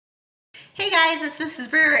Hey guys, it's Mrs.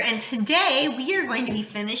 Brewer, and today we are going to be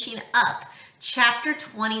finishing up chapter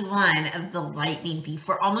 21 of The Lightning Thief.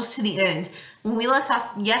 We're almost to the end. When we left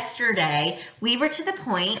off yesterday, we were to the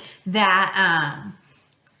point that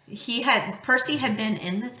Percy had been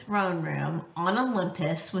in the throne room on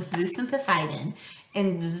Olympus with Zeus and Poseidon,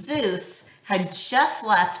 and Zeus had just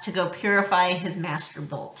left to go purify his master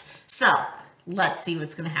bolt. So, let's see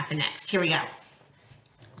what's going to happen next. Here we go.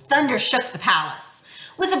 Thunder shook the palace.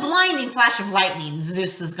 With a blinding flash of lightning,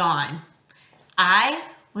 Zeus was gone. I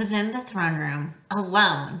was in the throne room,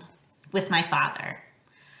 alone, with my father.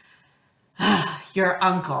 Your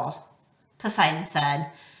uncle, Poseidon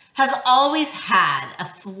said, has always had a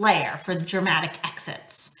flair for the dramatic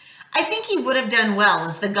exits. I think he would have done well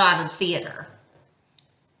as the god of theater.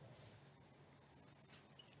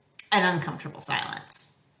 An uncomfortable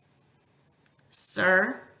silence.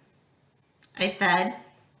 Sir, I said,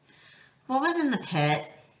 what was in the pit?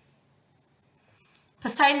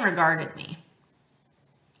 Poseidon regarded me.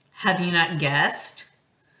 Have you not guessed?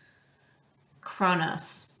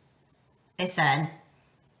 Kronos, I said,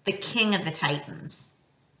 the king of the Titans.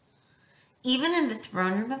 Even in the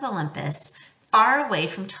throne room of Olympus, far away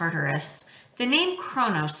from Tartarus, the name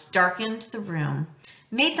Kronos darkened the room,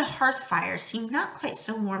 made the hearth fire seem not quite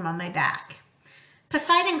so warm on my back.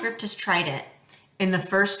 Poseidon gripped his trident. In the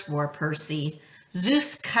first war, Percy,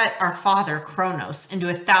 Zeus cut our father Kronos into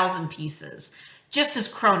 1,000 pieces, just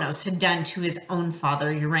as Kronos had done to his own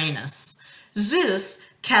father Uranus. Zeus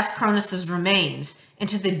cast Kronos' remains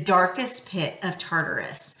into the darkest pit of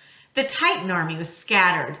Tartarus. The Titan army was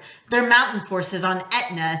scattered, their mountain forces on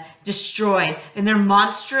Etna destroyed, and their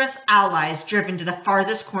monstrous allies driven to the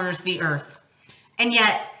farthest corners of the earth. And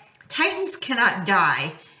yet, Titans cannot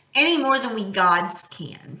die any more than we gods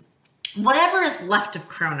can. Whatever is left of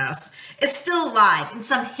Kronos is still alive in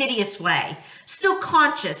some hideous way, still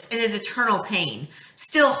conscious in his eternal pain,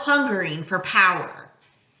 still hungering for power.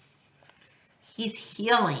 He's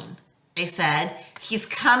healing, I said. He's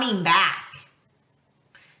coming back.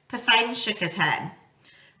 Poseidon shook his head.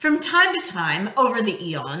 From time to time, over the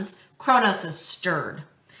eons, Kronos is stirred.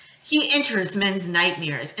 He enters men's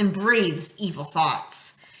nightmares and breathes evil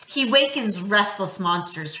thoughts. He wakens restless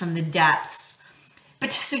monsters from the depths. But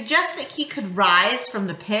to suggest that he could rise from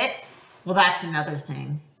the pit, well, that's another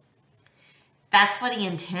thing. That's what he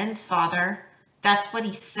intends, Father. That's what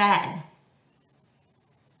he said.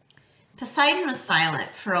 Poseidon was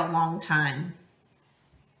silent for a long time.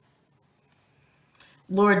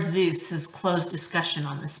 Lord Zeus has closed discussion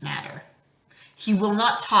on this matter. He will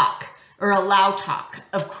not talk or allow talk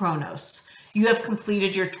of Kronos. You have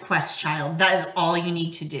completed your quest, child. That is all you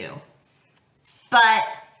need to do. But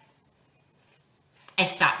I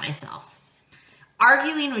stopped myself.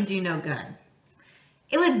 Arguing would do no good.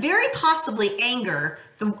 It would very possibly anger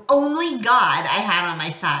the only God I had on my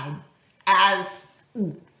side. As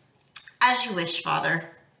you wish, Father.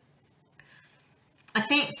 A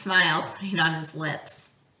faint smile played on his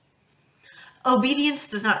lips. Obedience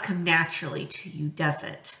does not come naturally to you, does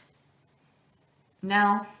it?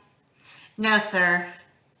 No. No, sir.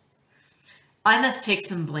 I must take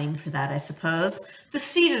some blame for that, I suppose. The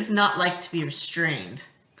sea does not like to be restrained.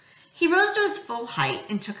 He rose to his full height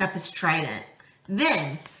and took up his trident.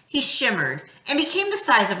 Then he shimmered and became the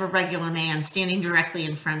size of a regular man standing directly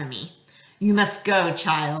in front of me. You must go,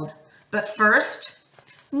 child. But first,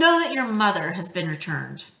 know that your mother has been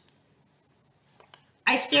returned.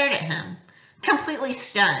 I stared at him, completely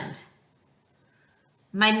stunned.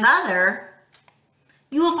 My mother?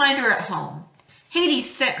 You will find her at home. Hades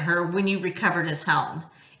sent her when you recovered his helm.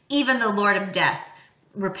 Even the Lord of Death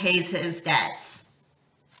repays his debts.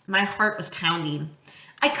 My heart was pounding.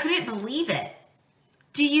 I couldn't believe it.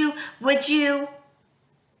 Would you?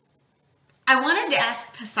 I wanted to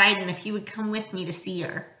ask Poseidon if he would come with me to see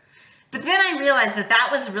her. But then I realized that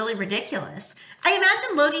was really ridiculous. I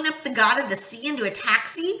imagined loading up the god of the sea into a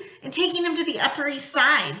taxi and taking him to the Upper East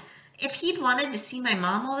Side. If he'd wanted to see my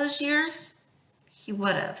mom all those years, he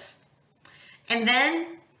would have. And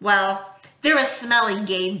then, well, there was smelly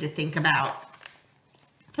Gabe to think about.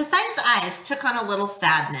 Poseidon's eyes took on a little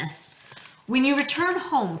sadness. When you return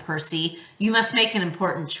home, Percy, you must make an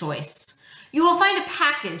important choice. You will find a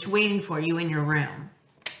package waiting for you in your room.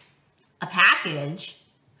 A package?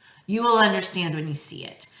 You will understand when you see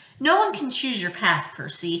it. No one can choose your path,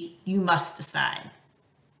 Percy. You must decide.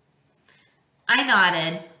 I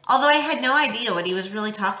nodded, although I had no idea what he was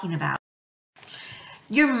really talking about.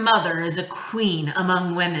 Your mother is a queen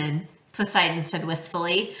among women, Poseidon said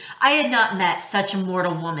wistfully. I had not met such a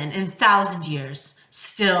mortal woman in 1,000 years.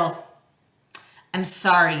 Still, I'm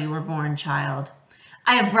sorry you were born, child.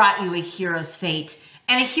 I have brought you a hero's fate,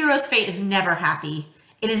 And a hero's fate is never happy.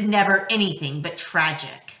 It is never anything but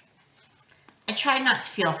tragic. I tried not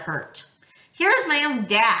to feel hurt. Here is my own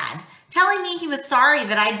dad telling me he was sorry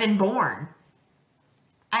that I'd been born.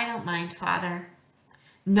 I don't mind, Father.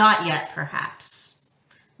 Not yet, perhaps.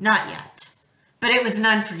 Not yet. But it was an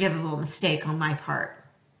unforgivable mistake on my part.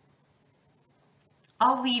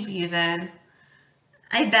 I'll leave you then.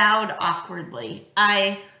 I bowed awkwardly.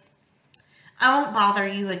 I won't bother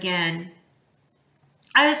you again.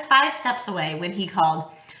 I was 5 steps away when he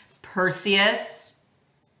called, Perseus.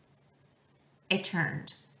 I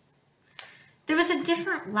turned. There was a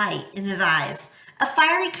different light in his eyes, a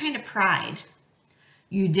fiery kind of pride.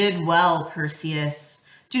 You did well, Perseus.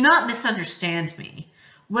 Do not misunderstand me.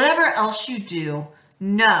 Whatever else you do,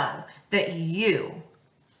 know that you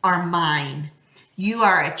are mine. You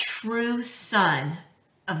are a true son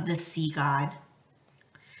of the sea god.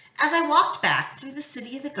 As I walked back through the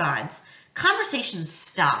city of the gods, conversations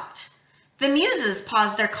stopped. The muses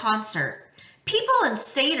paused their concert. People and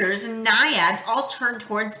satyrs and naiads all turned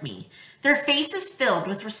towards me, their faces filled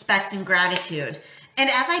with respect and gratitude. And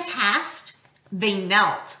as I passed, they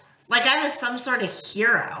knelt, like I was some sort of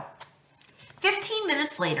hero. 15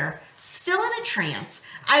 minutes later, still in a trance,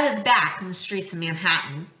 I was back on the streets of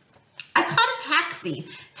Manhattan. I caught a taxi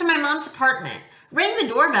to my mom's apartment, rang the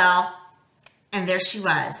doorbell, and there she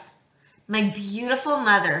was. My beautiful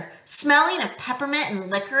mother, smelling of peppermint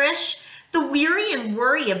and licorice, the weary and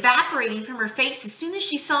worry evaporating from her face as soon as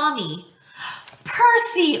she saw me.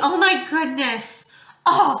 Percy, oh my goodness.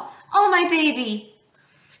 Oh my baby.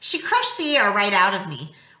 She crushed the air right out of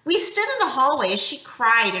me. We stood in the hallway as she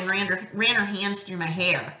cried and ran her hands through my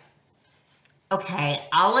hair. Okay,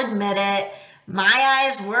 I'll admit it. My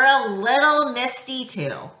eyes were a little misty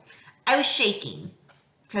too. I was shaking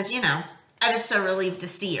because, I was so relieved to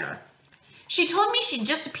see her. She told me she'd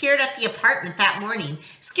just appeared at the apartment that morning,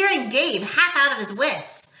 scaring Gabe half out of his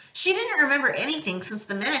wits. She didn't remember anything since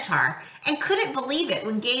the Minotaur and couldn't believe it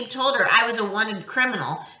when Gabe told her I was a wanted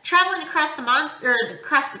criminal traveling across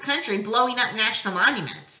the country blowing up national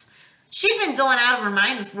monuments. She'd been going out of her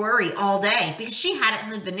mind with worry all day because she hadn't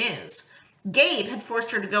heard the news. Gabe had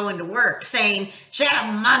forced her to go into work, saying she had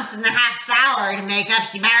a month and a half salary to make up.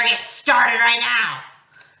 She better get started right now.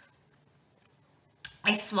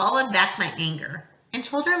 I swallowed back my anger and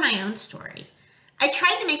told her my own story. I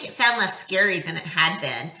tried to make it sound less scary than it had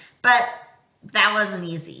been, but that wasn't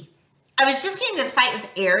easy. I was just getting to the fight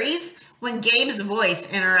with Ares when Gabe's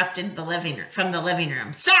voice interrupted from the living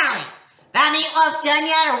room. Sally, that meatloaf done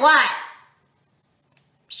yet or what?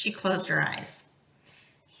 She closed her eyes.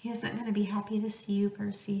 He isn't going to be happy to see you,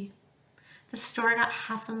 Percy. The store got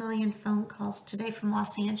 500,000 phone calls today from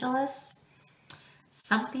Los Angeles.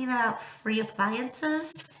 Something about free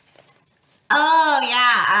appliances? Oh,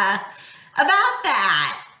 yeah, about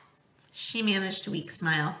that. She managed a weak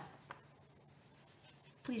smile.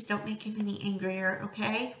 Please don't make him any angrier,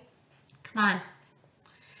 okay? Come on.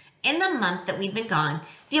 In the month that we'd been gone,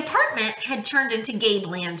 the apartment had turned into Gabe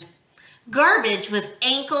land. Garbage was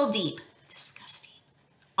ankle deep, disgusting,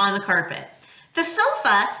 on the carpet. The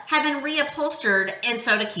sofa had been reupholstered and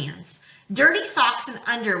soda cans. Dirty socks and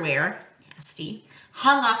underwear, nasty,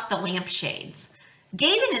 hung off the lampshades.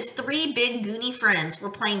 Gabe and his 3 big goony friends were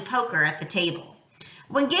playing poker at the table.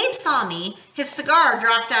 When Gabe saw me, his cigar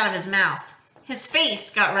dropped out of his mouth. His face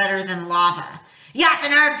got redder than lava. You got the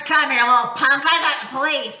nerve to come here, little punk. I got the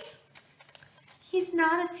police. He's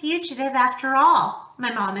not a fugitive after all,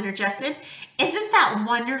 my mom interjected. Isn't that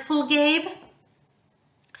wonderful, Gabe?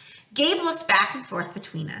 Gabe looked back and forth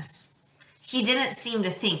between us. He didn't seem to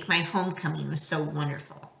think my homecoming was so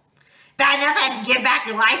wonderful. Bad enough I had to give back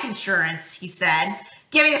your life insurance, he said.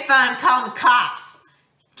 Give me the phone, I'm calling the cops.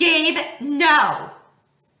 Gabe, no.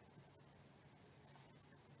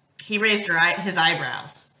 He raised his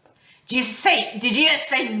eyebrows. Did you just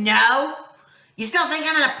say no? You still think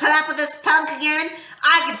I'm going to put up with this punk again?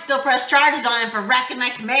 I could still press charges on him for wrecking my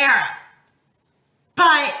Camaro.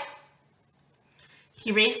 But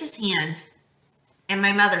he raised his hand, and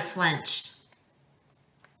my mother flinched.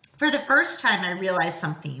 For the first time, I realized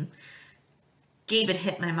something. Gabe had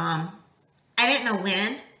hit my mom. I didn't know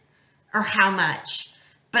when or how much,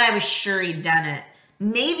 but I was sure he'd done it.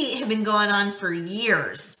 Maybe it had been going on for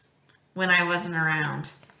years when I wasn't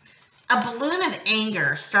around. A balloon of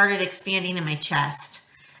anger started expanding in my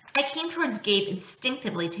chest. I came towards Gabe,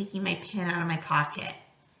 instinctively taking my pen out of my pocket.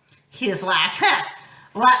 He just laughed.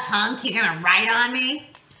 What, punk? You gonna write on me?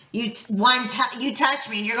 You touch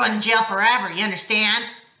me and you're going to jail forever, you understand?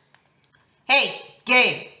 Hey,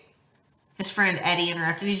 Gabe. His friend Eddie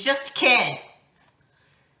interrupted. He's just a kid.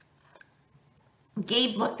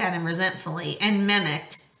 Gabe looked at him resentfully and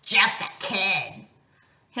mimicked, "Just a kid."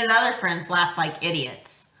 His other friends laughed like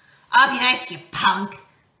idiots. "I'll be nice to you, punk."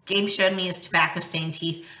 Gabe showed me his tobacco-stained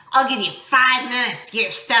teeth. "I'll give you 5 minutes to get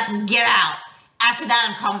your stuff and get out. After that,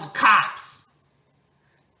 I'm calling the cops."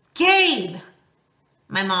 "Gabe,"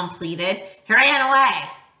 my mom pleaded. "He ran away."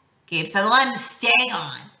 Gabe said, "Let him stay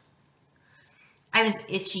on." I was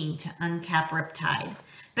itching to uncap Riptide,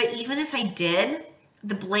 but even if I did,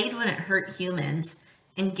 the blade wouldn't hurt humans.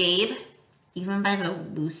 And Gabe, even by the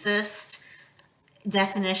loosest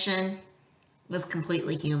definition, was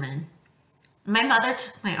completely human. My mother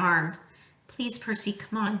took my arm. "Please, Percy,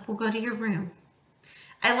 come on, we'll go to your room."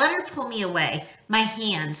 I let her pull me away, my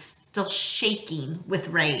hands still shaking with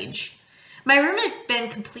rage. My room had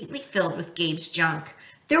been completely filled with Gabe's junk.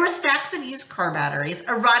 There were stacks of used car batteries,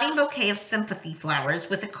 a rotting bouquet of sympathy flowers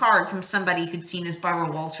with a card from somebody who'd seen his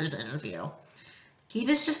Barbara Walters interview. "Gabe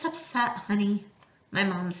is just upset, honey," my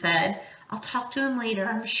mom said. "I'll talk to him later.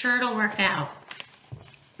 I'm sure it'll work out."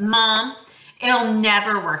 "Mom, it'll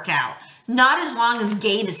never work out. Not as long as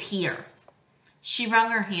Gabe is here." She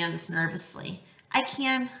wrung her hands nervously.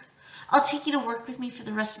 I'll take you to work with me for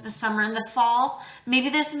the rest of the summer. In the fall, maybe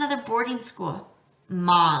there's another boarding school."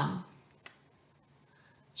 "Mom."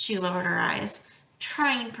 She lowered her eyes.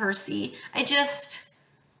 "Trying, Percy. I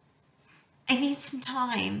need some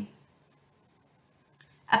time."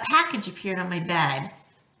 A package appeared on my bed.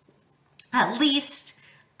 At least,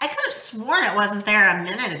 I could have sworn it wasn't there a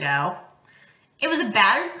minute ago. It was a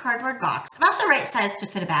battered cardboard box, about the right size to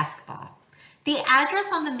fit a basketball. The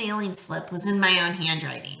address on the mailing slip was in my own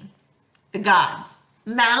handwriting. The Gods,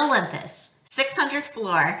 Mount Olympus, 600th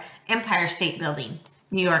floor, Empire State Building,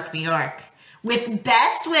 New York, New York. With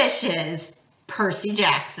best wishes, Percy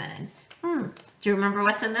Jackson. Do you remember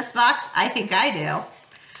what's in this box? I think I do.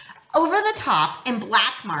 Over the top, in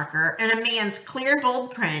black marker and a man's clear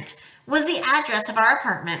bold print, was the address of our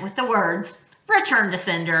apartment with the words, "Return to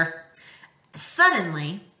sender."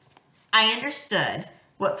 Suddenly, I understood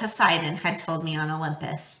what Poseidon had told me on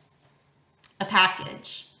Olympus. A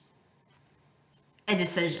package. A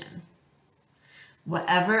decision.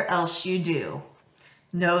 Whatever else you do,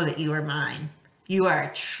 know that you are mine. You are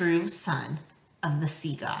a true son of the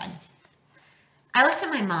sea god. I looked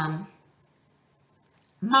at my mom.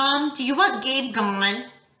 "Mom, do you want Gabe gone?"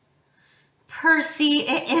 "Percy,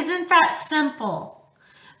 it isn't that simple."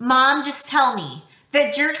 "Mom, just tell me.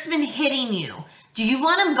 That jerk's been hitting you. Do you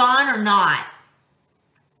want him gone or not?"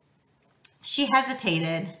 She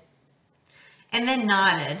hesitated and then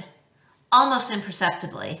nodded, almost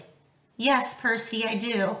imperceptibly. "Yes, Percy, I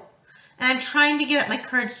do. And I'm trying to get up my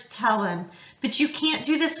courage to tell him. But you can't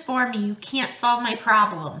do this for me. You can't solve my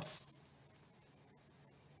problems."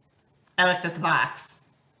 I looked at the box.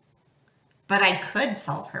 But I could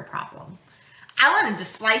solve her problem. I wanted to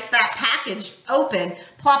slice that package open,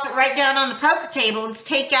 plop it right down on the poker table, and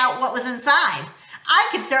take out what was inside. I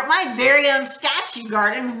could start my very own statue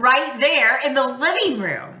garden right there in the living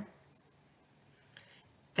room.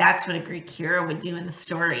 That's what a Greek hero would do in the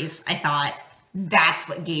stories, I thought. That's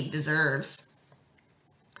what Gabe deserves.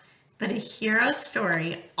 But a hero's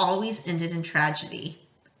story always ended in tragedy.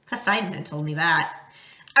 Poseidon had told me that.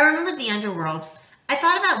 I remembered the underworld. I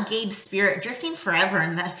thought about Gabe's spirit drifting forever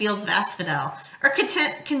in the fields of asphodel, or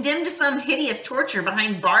condemned to some hideous torture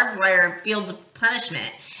behind barbed wire fields of punishment,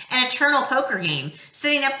 an eternal poker game,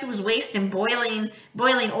 sitting up to his waist in boiling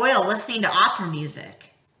oil listening to opera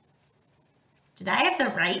music. Did I have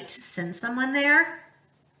the right to send someone there?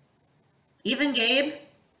 Even Gabe?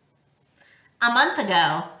 A month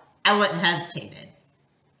ago, I wouldn't have hesitated.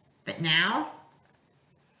 But now,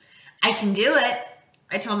 I can do it,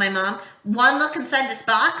 I told my mom. One look inside this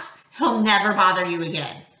box, he'll never bother you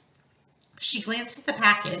again. She glanced at the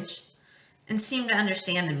package and seemed to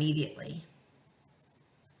understand immediately.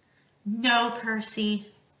 No,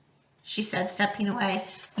 Percy, she said, stepping away.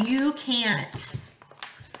 You can't.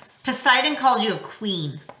 Poseidon called you a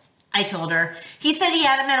queen, I told her. He said he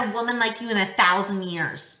hadn't met a woman like you in 1,000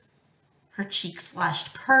 years. Her cheeks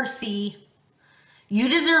flushed. Percy, you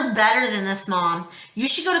deserve better than this, Mom. You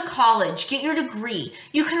should go to college, get your degree.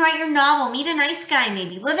 You can write your novel, meet a nice guy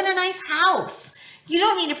maybe, live in a nice house. You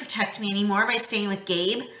don't need to protect me anymore by staying with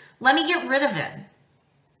Gabe. Let me get rid of him.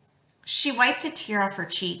 She wiped a tear off her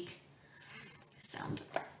cheek.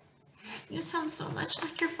 You sound so much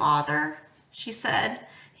like your father, she said.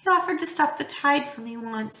 He offered to stop the tide for me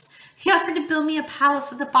once. He offered to build me a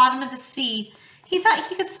palace at the bottom of the sea. He thought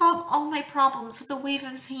he could solve all my problems with a wave of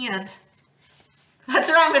his hand.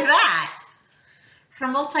 What's wrong with that? Her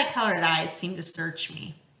multicolored eyes seemed to search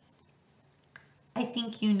me. I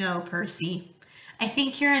think you know, Percy. I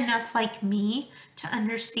think you're enough like me to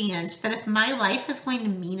understand that if my life is going to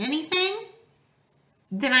mean anything,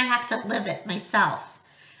 then I have to live it myself.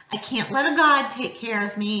 I can't let a God take care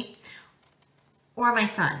of me or my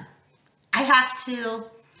son. I have to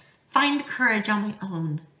find courage on my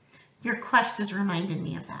own. Your quest has reminded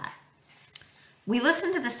me of that. We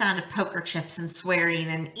listened to the sound of poker chips and swearing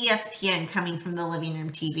and ESPN coming from the living room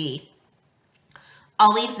TV.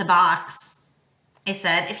 I'll leave the box, I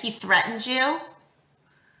said, if he threatens you.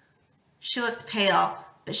 She looked pale,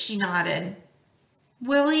 but she nodded.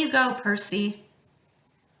 Where will you go, Percy?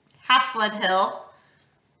 Half-Blood Hill.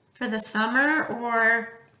 For the summer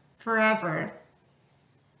or forever?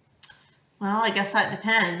 Well, I guess that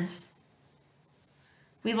depends.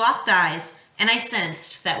 We locked eyes, and I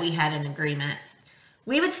sensed that we had an agreement.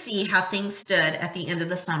 We would see how things stood at the end of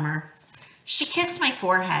the summer. She kissed my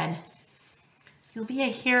forehead. You'll be a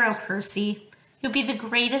hero, Percy. You'll be the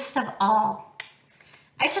greatest of all.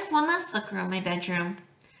 I took one last look around my bedroom.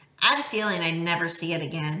 I had a feeling I'd never see it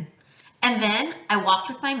again. And then I walked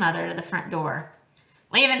with my mother to the front door.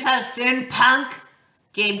 Leaving so soon, punk?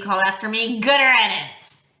 Gabe called after me. Good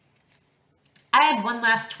riddance. I had one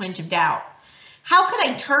last twinge of doubt. How could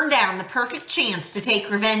I turn down the perfect chance to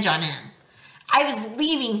take revenge on him? I was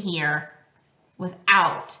leaving here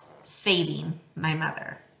without saving my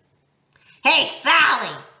mother. Hey,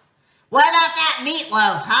 Sally, what about that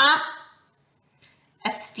meatloaf, huh? A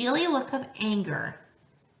steely look of anger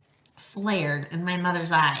flared in my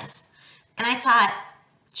mother's eyes, and I thought,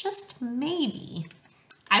 just maybe,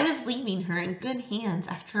 I was leaving her in good hands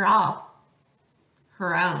after all.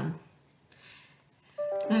 Her own.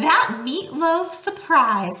 That meatloaf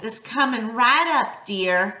surprise is coming right up,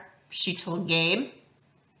 dear, she told Gabe.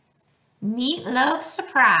 Meatloaf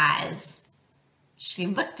surprise. She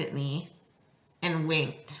looked at me and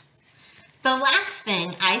winked. The last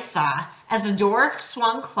thing I saw as the door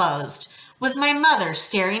swung closed was my mother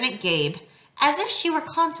staring at Gabe as if she were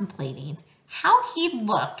contemplating how he'd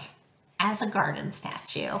look as a garden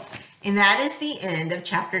statue. And that is the end of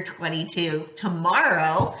chapter 22.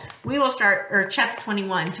 Tomorrow we will start, or chapter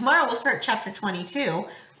 21. Tomorrow we'll start chapter 22,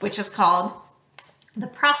 which is called The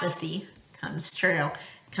Prophecy Comes True.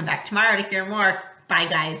 Come back tomorrow to hear more. Bye,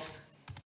 guys.